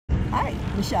Hi,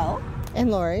 Michelle and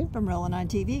Lori from Rolling on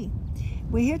TV.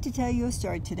 We're here to tell you a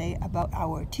story today about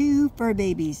our two fur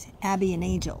babies, Abby and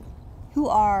Angel, who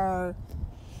are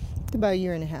about a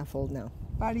year and a half old now.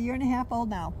 About a year and a half old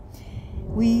now.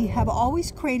 We have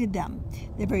always crated them.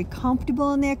 They're very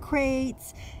comfortable in their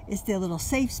crates. It's their little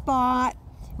safe spot.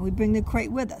 And we bring the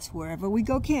crate with us wherever we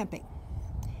go camping.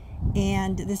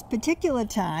 And this particular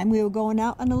time, we were going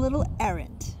out on a little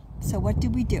errand. So what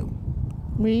did we do?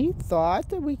 We thought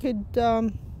that we could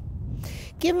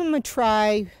give them a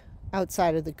try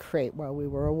outside of the crate while we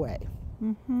were away.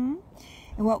 And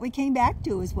what we came back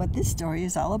to is what this story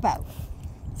is all about.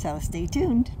 So stay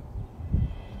tuned.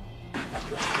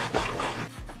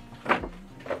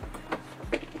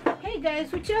 Hey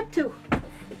guys, what you up to?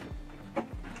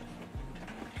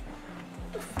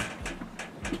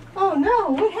 Oh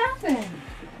no, what happened?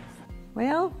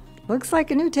 Well, looks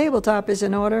like a new tabletop is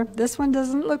in order. This one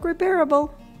doesn't look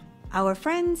repairable. Our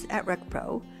friends at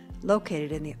RecPro,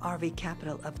 located in the RV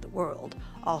capital of the world,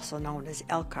 also known as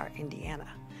Elkhart, Indiana,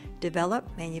 develop,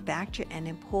 manufacture, and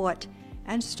import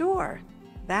and store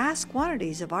vast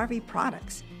quantities of RV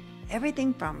products.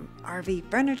 Everything from RV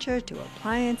furniture to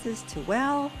appliances to,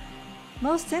 well,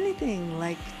 most anything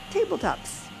like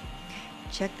tabletops.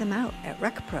 Check them out at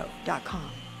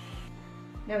recpro.com.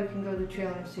 Now we can go to the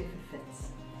trailer and see if it fits.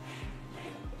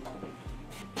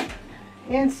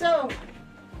 And so,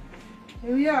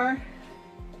 here we are.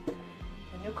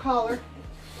 A new collar.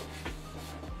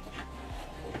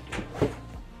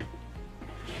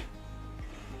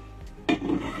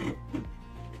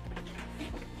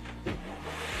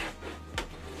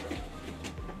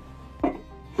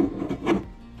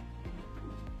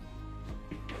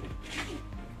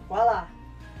 Voila!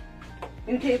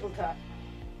 New tabletop.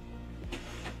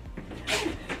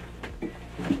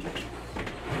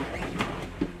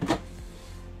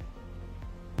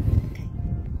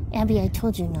 Abby, I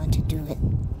told you not to do it.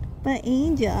 But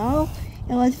Angel,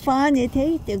 it was fun. It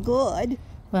tasted good.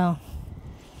 Well,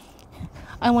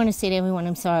 I want to say to everyone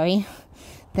I'm sorry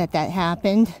that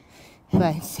happened.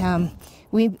 But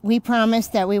we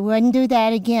promised that we wouldn't do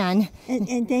that again.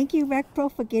 And thank you,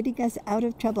 RecPro, for getting us out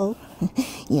of trouble.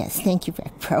 Yes, thank you,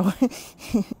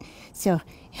 RecPro. So,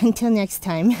 until next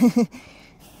time.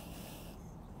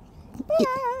 Bye.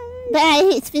 Bye,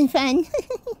 it's been fun.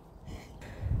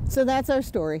 So that's our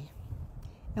story.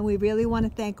 And we really want to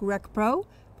thank RecPro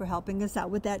for helping us out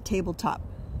with that tabletop.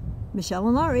 Michelle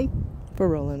and Laurie, For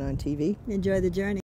Rolling on TV. enjoy the journey.